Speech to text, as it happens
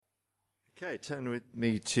Okay, turn with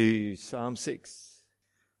me to Psalm 6.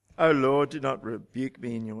 O Lord, do not rebuke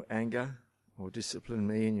me in your anger or discipline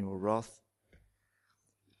me in your wrath.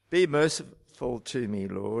 Be merciful to me,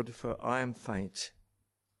 Lord, for I am faint.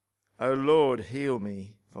 O Lord, heal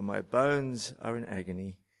me, for my bones are in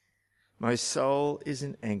agony. My soul is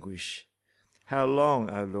in anguish. How long,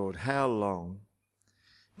 O Lord, how long?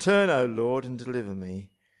 Turn, O Lord, and deliver me.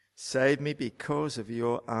 Save me because of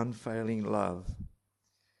your unfailing love.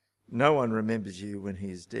 No one remembers you when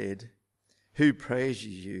he is dead. Who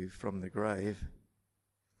praises you from the grave?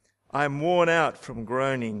 I am worn out from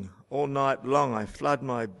groaning. All night long I flood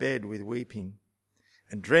my bed with weeping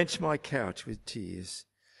and drench my couch with tears.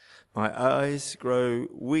 My eyes grow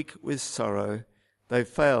weak with sorrow. They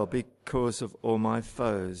fail because of all my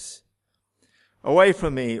foes. Away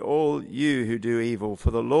from me, all you who do evil,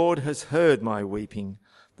 for the Lord has heard my weeping.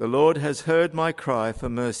 The Lord has heard my cry for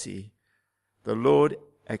mercy. The Lord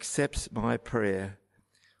accepts my prayer.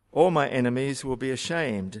 All my enemies will be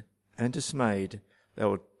ashamed and dismayed. They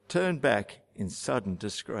will turn back in sudden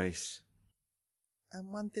disgrace.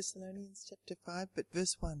 1 Thessalonians chapter 5, but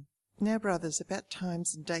verse 1. Now, brothers, about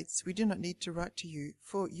times and dates we do not need to write to you,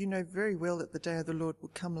 for you know very well that the day of the Lord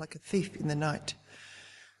will come like a thief in the night.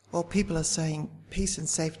 While people are saying peace and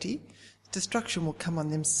safety, destruction will come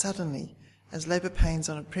on them suddenly, as labour pains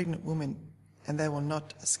on a pregnant woman, and they will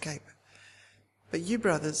not escape. But you,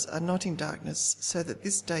 brothers, are not in darkness, so that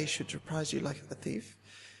this day should surprise you like a thief.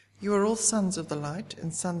 You are all sons of the light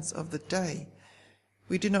and sons of the day.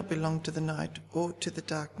 We do not belong to the night or to the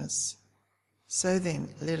darkness. So then,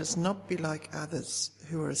 let us not be like others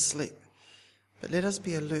who are asleep, but let us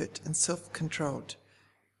be alert and self-controlled.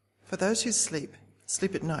 For those who sleep,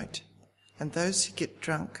 sleep at night, and those who get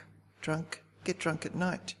drunk, get drunk at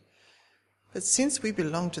night. But since we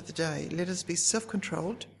belong to the day, let us be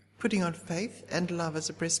self-controlled, putting on faith and love as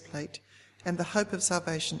a breastplate, and the hope of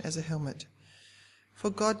salvation as a helmet.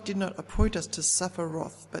 For God did not appoint us to suffer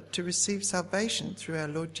wrath, but to receive salvation through our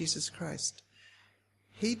Lord Jesus Christ.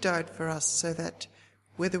 He died for us so that,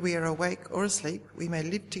 whether we are awake or asleep, we may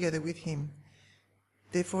live together with him.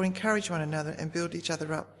 Therefore encourage one another and build each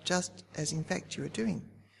other up, just as in fact you are doing.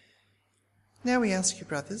 Now we ask you,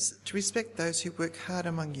 brothers, to respect those who work hard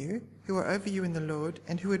among you, who are over you in the Lord,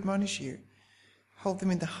 and who admonish you. Hold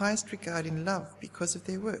them in the highest regard in love because of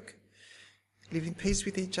their work. Live in peace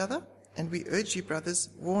with each other, and we urge you, brothers,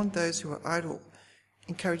 warn those who are idle,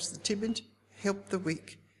 encourage the timid, help the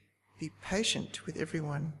weak, be patient with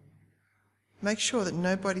everyone. Make sure that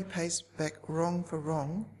nobody pays back wrong for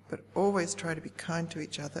wrong, but always try to be kind to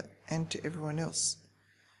each other and to everyone else.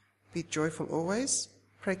 Be joyful always,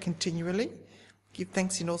 pray continually, give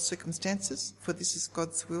thanks in all circumstances, for this is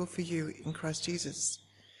God's will for you in Christ Jesus.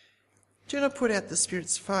 Do not put out the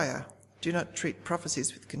Spirit's fire. Do not treat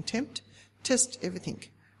prophecies with contempt. Test everything.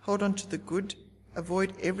 Hold on to the good.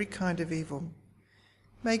 Avoid every kind of evil.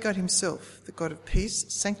 May God himself, the God of peace,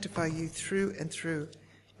 sanctify you through and through.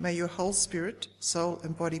 May your whole spirit, soul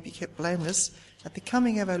and body be kept blameless at the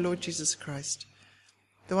coming of our Lord Jesus Christ.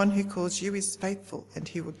 The one who calls you is faithful, and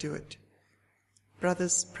he will do it.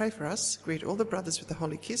 Brothers, pray for us. Greet all the brothers with a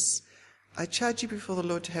holy kiss. I charge you before the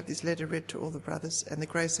Lord to have this letter read to all the brothers, and the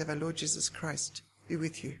grace of our Lord Jesus Christ be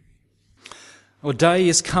with you. A day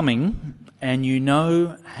is coming, and you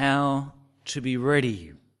know how to be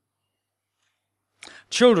ready.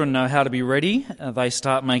 Children know how to be ready. They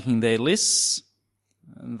start making their lists.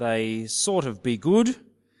 They sort of be good,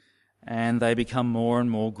 and they become more and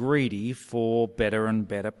more greedy for better and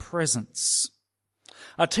better presents.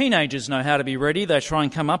 Our teenagers know how to be ready. They try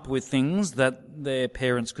and come up with things that their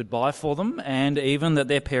parents could buy for them, and even that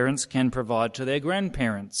their parents can provide to their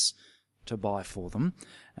grandparents to buy for them.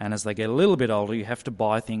 And as they get a little bit older, you have to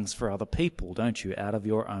buy things for other people, don't you, out of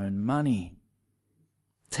your own money.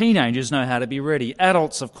 Teenagers know how to be ready.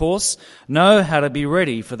 Adults, of course, know how to be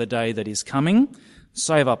ready for the day that is coming.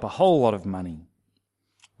 Save up a whole lot of money.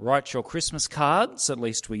 Write your Christmas cards, at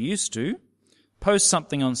least we used to. Post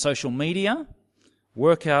something on social media.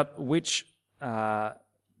 Work out which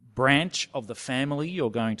branch of the family you're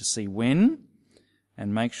going to see when,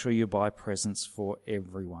 and make sure you buy presents for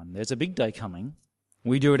everyone. There's a big day coming.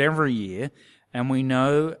 We do it every year, and we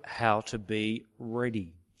know how to be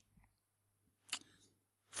ready.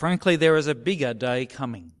 Frankly, there is a bigger day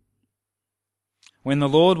coming. When the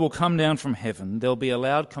Lord will come down from heaven, there'll be a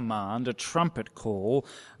loud command, a trumpet call,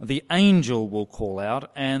 the angel will call out,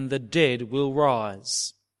 and the dead will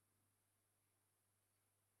rise.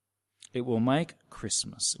 It will make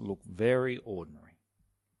Christmas look very ordinary.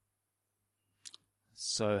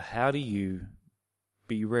 So how do you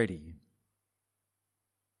be ready?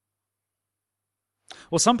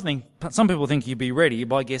 Well, some people think you'd be ready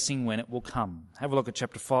by guessing when it will come. Have a look at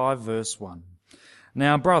chapter 5, verse 1.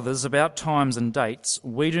 Now, brothers, about times and dates,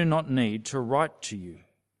 we do not need to write to you.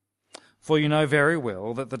 For you know very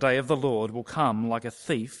well that the day of the Lord will come like a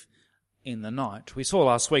thief in the night. We saw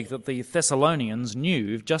last week that the Thessalonians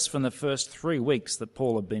knew, just from the first 3 weeks that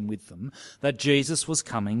Paul had been with them, that Jesus was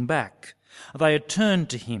coming back. They had turned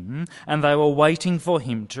to him, and they were waiting for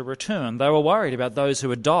him to return. They were worried about those who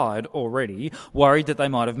had died already, worried that they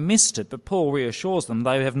might have missed it, but Paul reassures them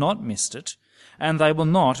they have not missed it, and they will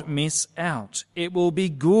not miss out. It will be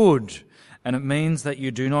good, and it means that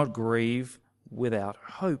you do not grieve without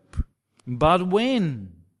hope. But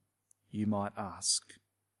when, you might ask?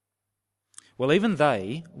 Well, even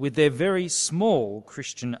they, with their very small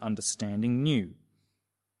Christian understanding, knew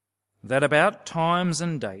that about times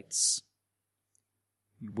and dates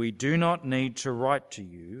we do not need to write to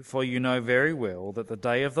you, for you know very well that the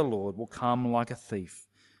day of the Lord will come like a thief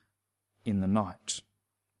in the night.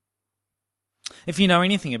 If you know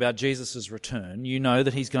anything about Jesus' return, you know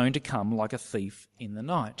that he's going to come like a thief in the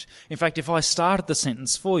night. In fact, if I started the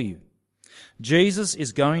sentence for you, Jesus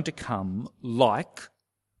is going to come like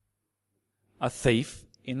a thief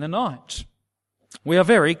in the night. We are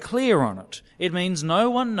very clear on it. It means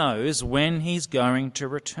no one knows when he's going to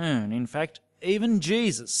return. In fact, even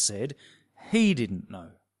Jesus said he didn't know.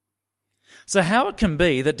 So how it can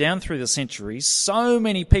be that down through the centuries, so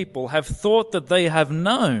many people have thought that they have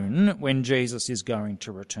known when Jesus is going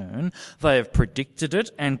to return, they have predicted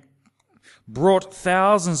it and brought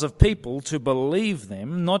thousands of people to believe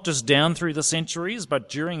them, not just down through the centuries, but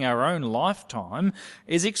during our own lifetime,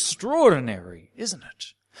 is extraordinary, isn't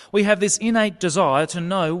it? We have this innate desire to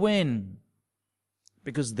know when,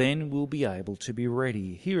 because then we'll be able to be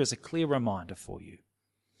ready. Here is a clear reminder for you.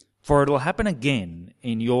 For it will happen again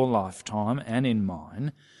in your lifetime and in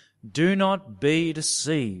mine. Do not be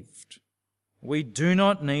deceived. We do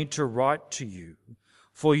not need to write to you,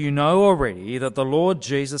 for you know already that the Lord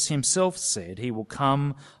Jesus himself said he will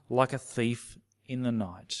come like a thief in the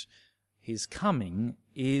night. His coming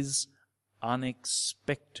is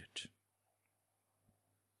unexpected.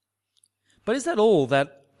 But is that all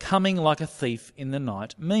that coming like a thief in the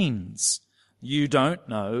night means? You don't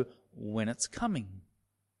know when it's coming.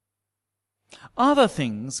 Other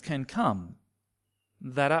things can come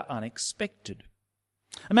that are unexpected.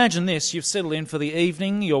 Imagine this, you've settled in for the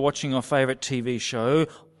evening, you're watching your favourite TV show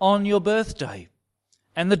on your birthday,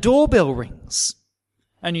 and the doorbell rings,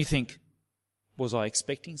 and you think, was I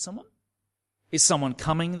expecting someone? Is someone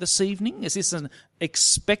coming this evening? Is this an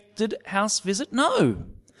expected house visit? No.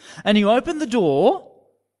 And you open the door,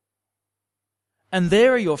 and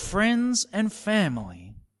there are your friends and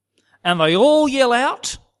family, and they all yell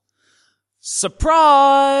out,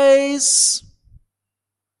 "Surprise!"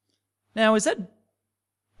 Now, is that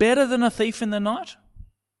better than a thief in the night,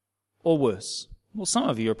 or worse? Well, some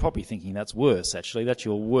of you are probably thinking that's worse, actually. That's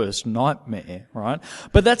your worst nightmare, right?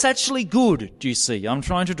 But that's actually good, do you see? I'm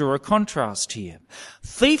trying to draw a contrast here.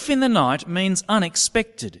 Thief in the night means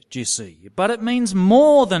unexpected, do you see? But it means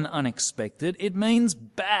more than unexpected. It means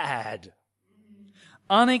bad.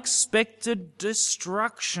 Unexpected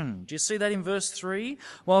destruction. Do you see that in verse 3?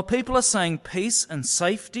 While people are saying peace and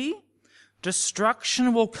safety,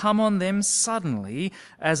 destruction will come on them suddenly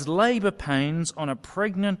as labour pains on a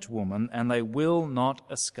pregnant woman, and they will not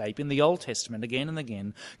escape. In the Old Testament, again and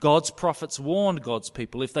again, God's prophets warned God's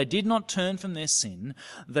people if they did not turn from their sin,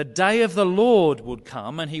 the day of the Lord would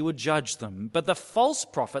come and he would judge them. But the false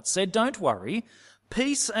prophet said, don't worry,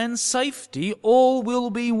 peace and safety, all will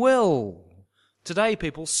be well. Today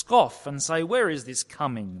people scoff and say, where is this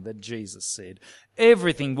coming that Jesus said?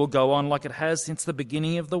 Everything will go on like it has since the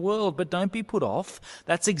beginning of the world, but don't be put off.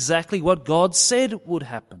 That's exactly what God said would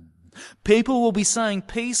happen. People will be saying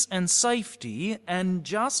peace and safety, and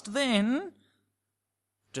just then,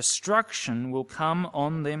 destruction will come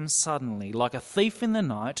on them suddenly, like a thief in the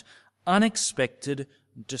night, unexpected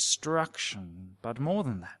destruction. But more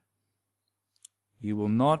than that, you will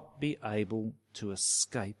not be able to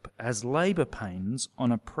escape as labour pains on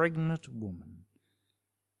a pregnant woman,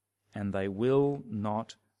 and they will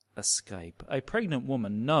not escape. A pregnant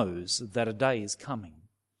woman knows that a day is coming.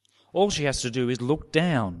 All she has to do is look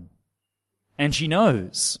down, and she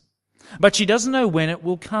knows. But she doesn't know when it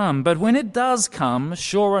will come. But when it does come,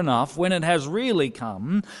 sure enough, when it has really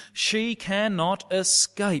come, she cannot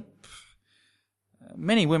escape.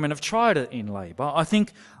 Many women have tried it in labour. I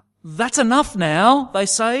think, that's enough now, they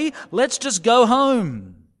say. Let's just go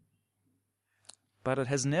home. But it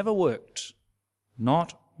has never worked.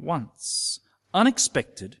 Not once.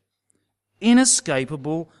 Unexpected,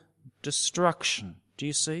 inescapable destruction. Do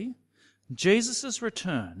you see? Jesus'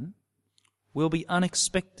 return will be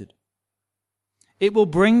unexpected. It will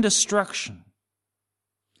bring destruction.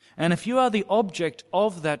 And if you are the object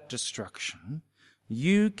of that destruction,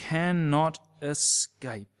 you cannot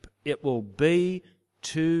escape. It will be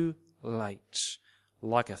too late,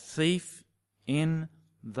 like a thief in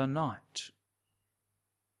the night.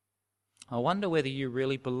 I wonder whether you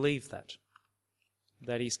really believe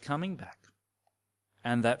that he's coming back,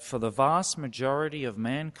 and that for the vast majority of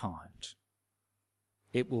mankind,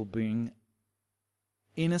 it will bring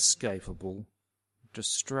inescapable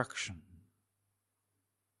destruction.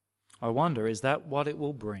 I wonder, is that what it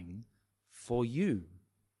will bring for you?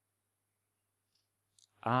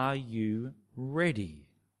 Are you ready?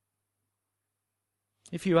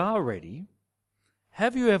 If you are ready,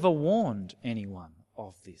 have you ever warned anyone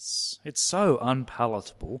of this? It's so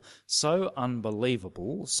unpalatable, so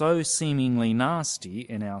unbelievable, so seemingly nasty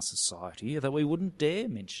in our society that we wouldn't dare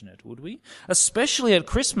mention it, would we? Especially at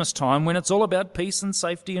Christmas time when it's all about peace and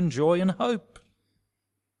safety and joy and hope.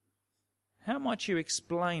 How might you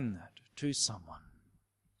explain that to someone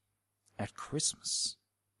at Christmas?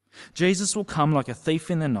 Jesus will come like a thief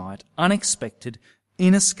in the night, unexpected,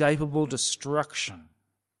 inescapable destruction.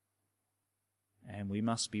 And we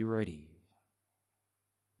must be ready.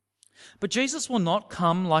 But Jesus will not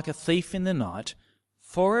come like a thief in the night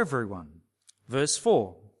for everyone. Verse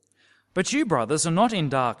 4. But you, brothers, are not in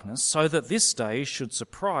darkness, so that this day should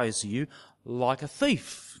surprise you like a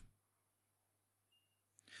thief.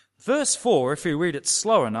 Verse 4, if we read it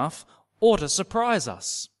slow enough, ought to surprise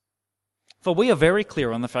us. For we are very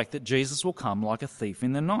clear on the fact that Jesus will come like a thief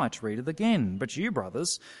in the night. Read it again. But you,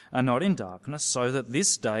 brothers, are not in darkness, so that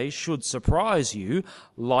this day should surprise you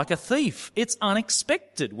like a thief. It's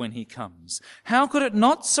unexpected when he comes. How could it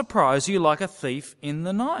not surprise you like a thief in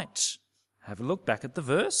the night? Have a look back at the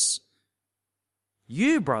verse.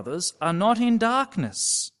 You, brothers, are not in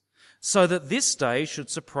darkness, so that this day should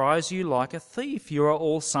surprise you like a thief. You are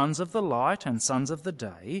all sons of the light and sons of the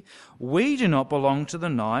day. We do not belong to the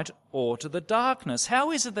night or to the darkness. How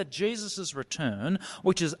is it that Jesus' return,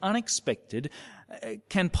 which is unexpected,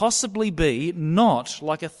 can possibly be not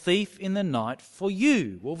like a thief in the night for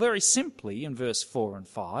you? Well, very simply, in verse 4 and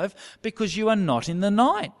 5, because you are not in the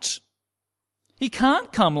night. He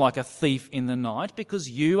can't come like a thief in the night because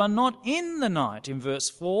you are not in the night. In verse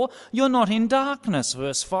 4, you're not in darkness.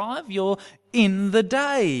 Verse 5, you're in the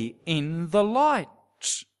day, in the light.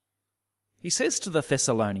 He says to the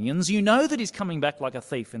Thessalonians, you know that he's coming back like a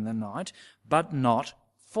thief in the night, but not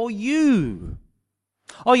for you.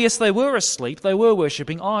 Oh yes, they were asleep, they were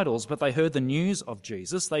worshipping idols, but they heard the news of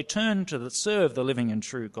Jesus. They turned to serve the living and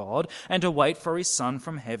true God and to wait for his Son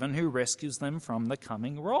from heaven who rescues them from the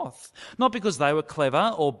coming wrath. Not because they were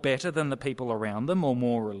clever or better than the people around them or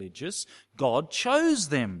more religious. God chose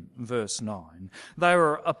them, verse 9. They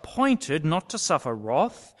were appointed not to suffer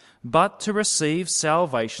wrath, but to receive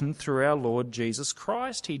salvation through our Lord Jesus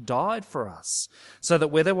Christ. He died for us, so that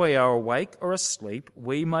whether we are awake or asleep,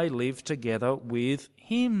 we may live together with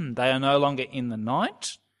him. They are no longer in the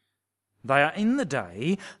night, they are in the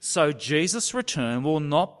day, so Jesus' return will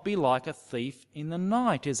not be like a thief in the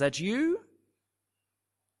night. Is that you?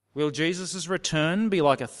 Will Jesus' return be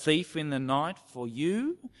like a thief in the night for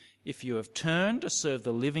you? If you have turned to serve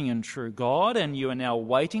the living and true God and you are now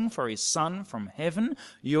waiting for his Son from heaven,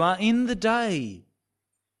 you are in the day.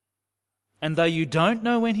 And though you don't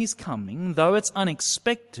know when he's coming, though it's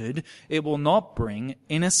unexpected, it will not bring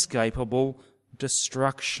inescapable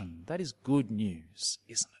destruction. That is good news,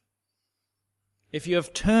 isn't it? If you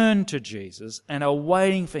have turned to Jesus and are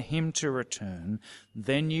waiting for him to return,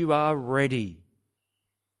 then you are ready.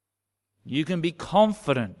 You can be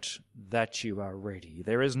confident that you are ready.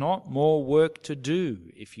 There is not more work to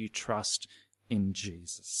do if you trust in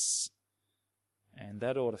Jesus. And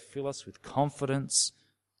that ought to fill us with confidence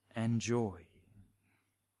and joy.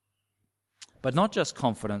 But not just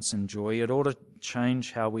confidence and joy, it ought to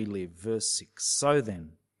change how we live. Verse 6, so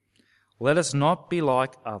then, let us not be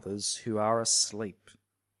like others who are asleep,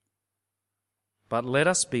 but let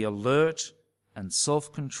us be alert and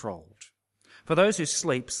self-controlled. For those who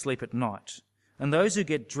sleep, sleep at night, and those who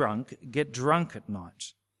get drunk at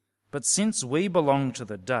night. But since we belong to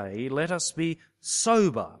the day, let us be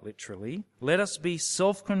sober, literally. Let us be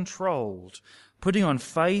self-controlled, putting on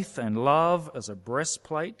faith and love as a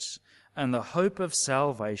breastplate, and the hope of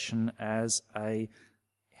salvation as a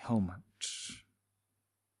helmet.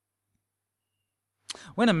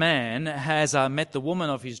 When a man has met the woman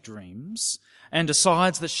of his dreams and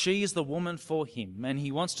decides that she is the woman for him and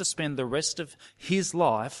he wants to spend the rest of his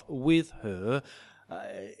life with her,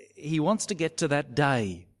 he wants to get to that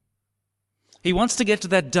day. He wants to get to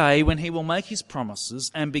that day when he will make his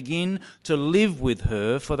promises and begin to live with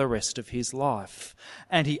her for the rest of his life.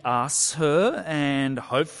 And he asks her, and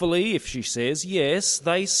hopefully, if she says yes,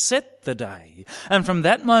 they set the day. And from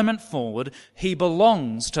that moment forward, he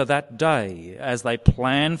belongs to that day. As they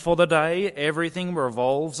plan for the day, everything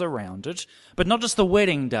revolves around it. But not just the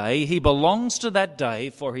wedding day, he belongs to that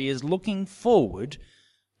day, for he is looking forward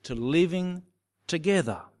to living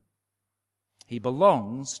together. He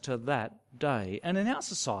belongs to that day. And in our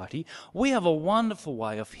society, we have a wonderful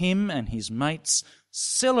way of him and his mates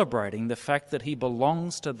celebrating the fact that he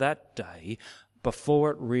belongs to that day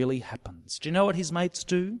before it really happens. Do you know what his mates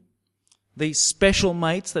do? These special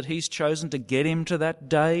mates that he's chosen to get him to that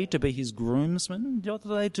day to be his groomsmen, do you know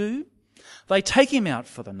what they do? They take him out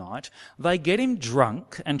for the night, they get him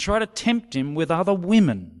drunk and try to tempt him with other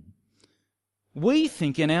women. We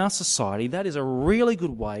think in our society that is a really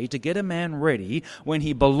good way to get a man ready when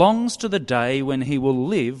he belongs to the day when he will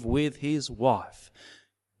live with his wife.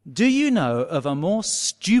 Do you know of a more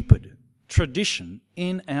stupid tradition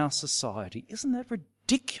in our society? Isn't that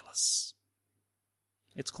ridiculous?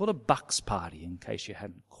 It's called a bucks party, in case you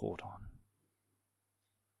hadn't caught on.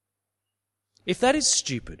 If that is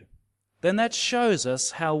stupid, then that shows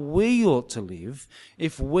us how we ought to live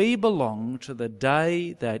if we belong to the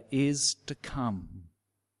day that is to come.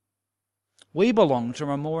 We belong to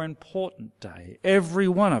a more important day, every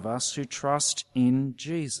one of us who trust in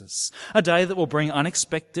Jesus. A day that will bring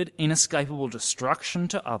unexpected, inescapable destruction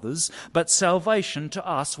to others, but salvation to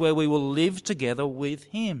us, where we will live together with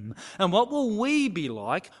him. And what will we be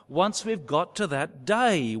like once we've got to that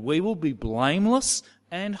day? We will be blameless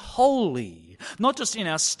and holy, not just in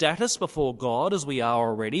our status before God as we are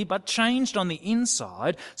already, but changed on the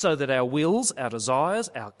inside so that our wills, our desires,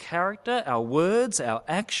 our character, our words, our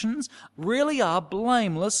actions really are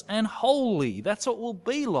blameless and holy. That's what we'll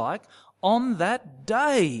be like on that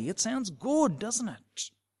day. It sounds good, doesn't it?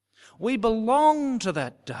 We belong to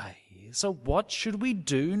that day. So what should we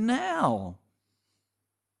do now?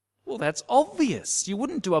 Well, that's obvious. You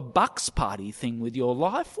wouldn't do a bucks party thing with your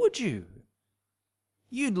life, would you?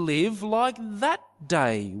 You'd live like that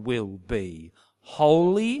day will be,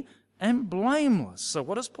 holy and blameless. So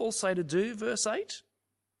what does Paul say to do, verse 8?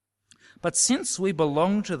 But since we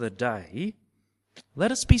belong to the day,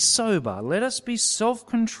 let us be sober, let us be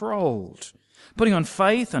self-controlled, putting on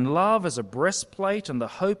faith and love as a breastplate and the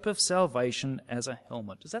hope of salvation as a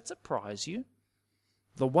helmet. Does that surprise you?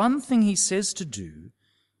 The one thing he says to do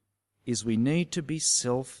is we need to be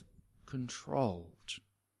self-controlled.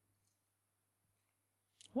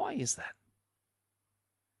 Why is that?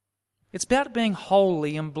 It's about being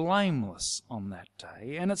holy and blameless on that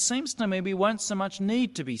day, and it seems to me we won't so much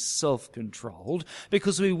need to be self-controlled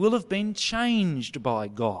because we will have been changed by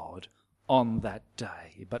God on that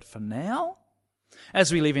day. But for now,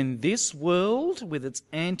 as we live in this world with its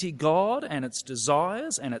anti-God and its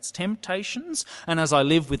desires and its temptations, and as I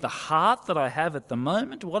live with the heart that I have at the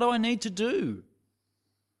moment, what do I need to do?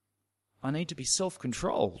 I need to be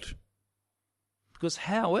self-controlled. Because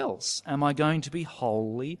how else am I going to be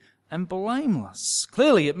holy and blameless?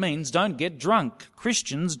 Clearly it means don't get drunk.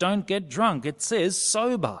 Christians don't get drunk. It says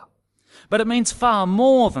sober. But it means far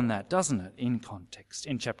more than that, doesn't it, in context?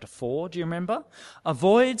 In chapter 4, do you remember?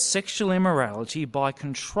 Avoid sexual immorality by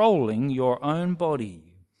controlling your own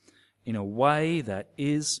body in a way that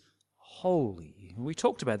is holy. We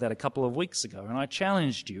talked about that a couple of weeks ago, and I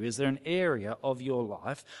challenged you, is there an area of your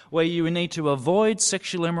life where you need to avoid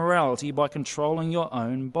sexual immorality by controlling your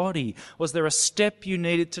own body? Was there a step you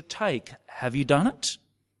needed to take? Have you done it?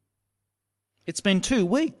 It's been 2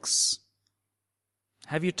 weeks.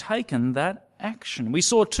 Have you taken that action? We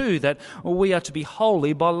saw too that we are to be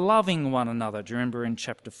holy by loving one another. Do you remember in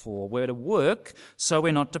chapter 4? We're to work so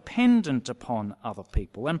we're not dependent upon other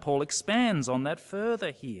people. And Paul expands on that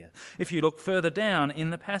further here. If you look further down in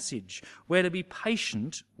the passage, we're to be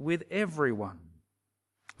patient with everyone.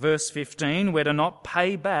 Verse 15, we're to not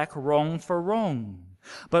pay back wrong for wrong,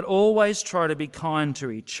 but always try to be kind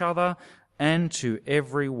to each other and to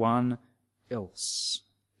everyone else.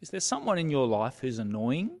 Is there someone in your life who's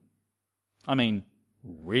annoying? I mean,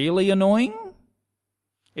 really annoying?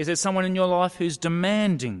 Is there someone in your life who's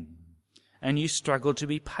demanding and you struggle to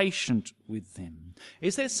be patient with them?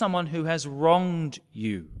 Is there someone who has wronged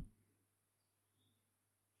you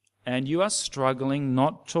and you are struggling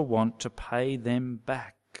not to want to pay them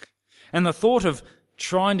back? And the thought of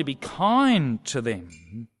trying to be kind to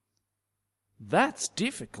them, that's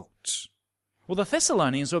difficult. Well, the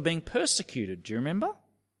Thessalonians were being persecuted, do you remember?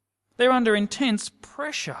 They're under intense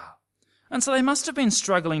pressure. And so they must have been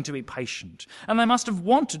struggling to be patient, and they must have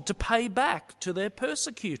wanted to pay back to their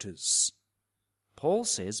persecutors. Paul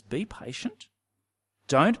says, be patient,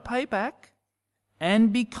 don't pay back,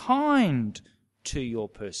 and be kind to your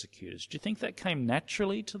persecutors. Do you think that came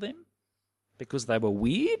naturally to them because they were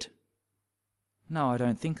weird? No, I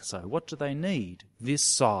don't think so. What do they need this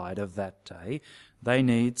side of that day? They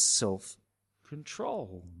need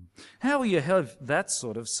self-control. How will you have that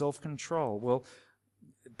sort of self-control? Well,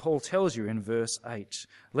 Paul tells you in verse 8,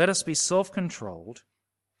 let us be self-controlled,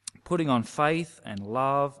 putting on faith and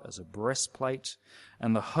love as a breastplate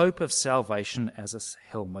and the hope of salvation as a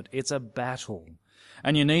helmet. It's a battle,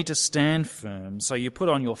 and you need to stand firm. So you put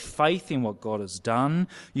on your faith in what God has done,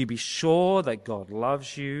 you be sure that God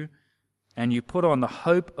loves you, and you put on the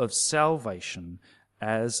hope of salvation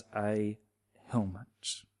as a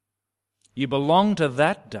helmet. You belong to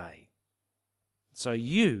that day, so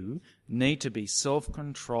you need to be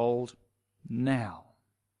self-controlled now.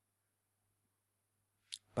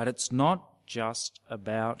 But it's not just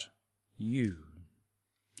about you.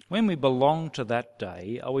 When we belong to that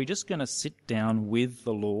day, are we just going to sit down with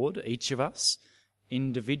the Lord, each of us,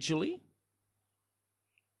 individually?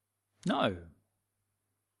 No.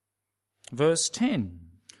 Verse 10,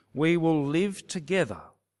 we will live together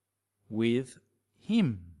with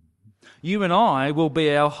Him. You and I will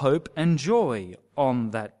be our hope and joy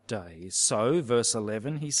on that day. So, verse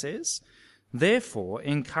 11, he says, therefore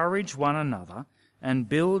encourage one another and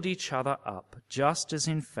build each other up, just as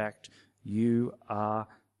in fact you are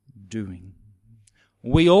doing.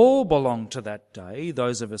 We all belong to that day,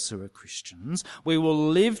 those of us who are Christians. We will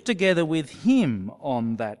live together with Him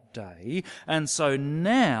on that day, and so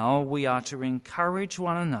now we are to encourage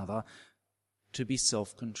one another to be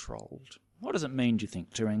self-controlled. What does it mean, do you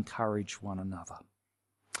think, to encourage one another?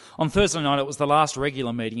 On Thursday night, it was the last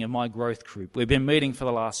regular meeting of my growth group. We've been meeting for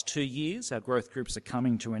the last 2 years. Our growth groups are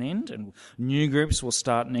coming to an end, and new groups will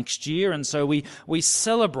start next year. And so we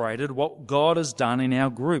celebrated what God has done in our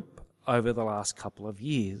group over the last couple of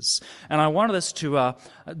years. And I wanted us to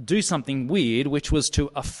do something weird, which was to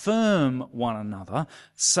affirm one another,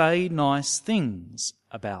 say nice things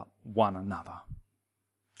about one another.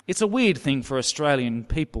 It's a weird thing for Australian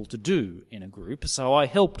people to do in a group, so I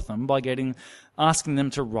helped them by asking them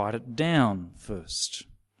to write it down first.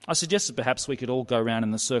 I suggested perhaps we could all go around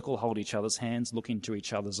in the circle, hold each other's hands, look into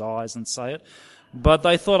each other's eyes and say it, but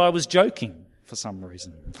they thought I was joking for some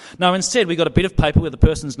reason. No, instead we got a bit of paper with the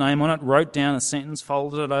person's name on it, wrote down a sentence,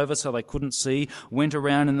 folded it over so they couldn't see, went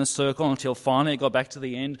around in the circle until finally it got back to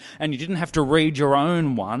the end, and you didn't have to read your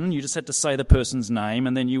own one, you just had to say the person's name,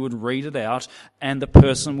 and then you would read it out, and the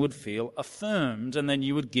person would feel affirmed, and then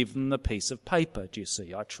you would give them the piece of paper. Do you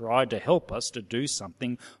see? I tried to help us to do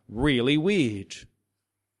something really weird.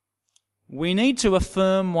 We need to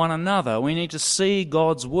affirm one another. We need to see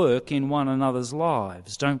God's work in one another's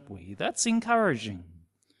lives, don't we? That's encouraging.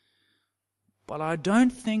 But I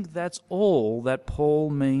don't think that's all that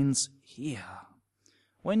Paul means here.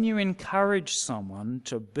 When you encourage someone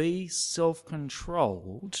to be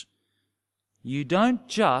self-controlled, you don't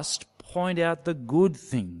just point out the good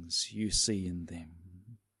things you see in them.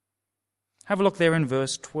 Have a look there in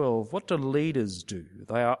verse 12. What do leaders do?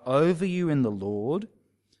 They are over you in the Lord,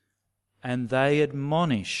 and they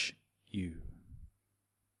admonish you.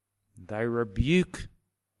 They rebuke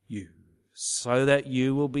you so that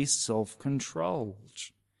you will be self-controlled.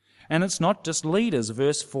 And it's not just leaders.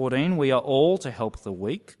 Verse 14, we are all to help the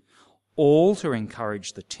weak, all to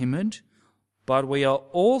encourage the timid, but we are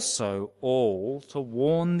also all to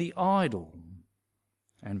warn the idle.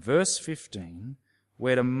 And verse 15,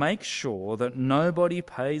 we're to make sure that nobody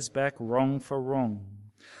pays back wrong for wrong,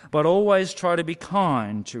 but always try to be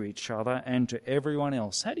kind to each other and to everyone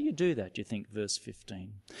else. How do you do that, do you think, verse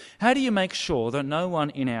 15? How do you make sure that no one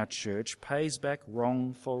in our church pays back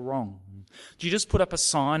wrong for wrong? Do you just put up a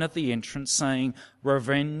sign at the entrance saying,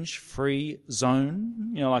 revenge-free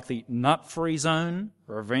zone? You know, like the nut-free zone,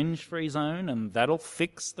 revenge-free zone, and that'll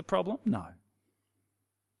fix the problem? No.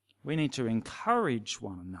 We need to encourage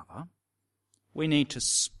one another. We need to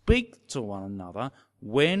speak to one another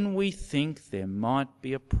when we think there might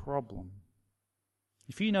be a problem.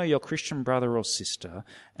 If you know your Christian brother or sister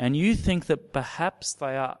and you think that perhaps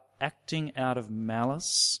they are acting out of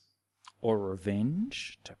malice or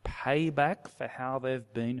revenge to pay back for how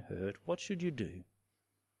they've been hurt, what should you do?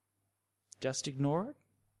 Just ignore it?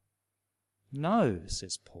 No,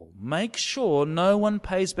 says Paul. Make sure no one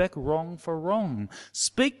pays back wrong for wrong.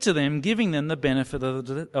 Speak to them, giving them the benefit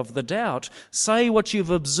of the doubt. Say what you've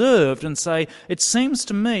observed and say, it seems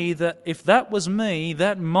to me that if that was me,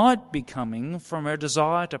 that might be coming from a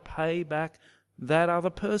desire to pay back that other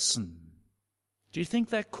person. Do you think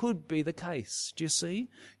that could be the case? Do you see?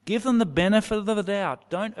 Give them the benefit of the doubt.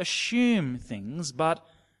 Don't assume things, but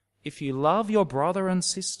if you love your brother and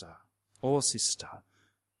sister, Paul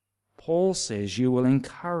says you will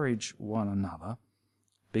encourage one another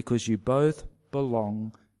because you both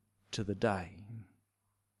belong to the day.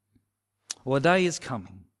 Well, the day is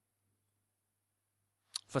coming.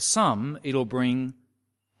 For some, it'll bring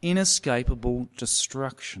inescapable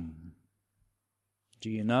destruction. Do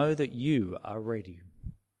you know that you are ready?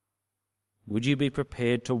 Would you be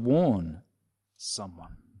prepared to warn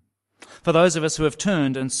someone? For those of us who have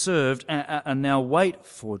turned and served and now wait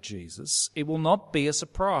for Jesus, it will not be a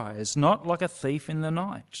surprise, not like a thief in the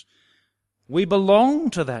night. We belong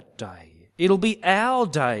to that day. It'll be our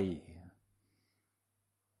day.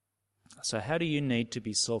 So how do you need to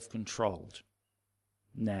be self-controlled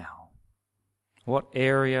now? What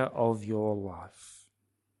area of your life?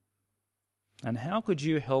 And how could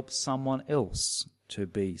you help someone else to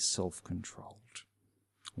be self-controlled?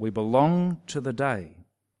 We belong to the day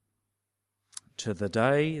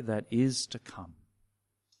that is to come.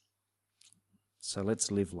 So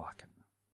let's live like it.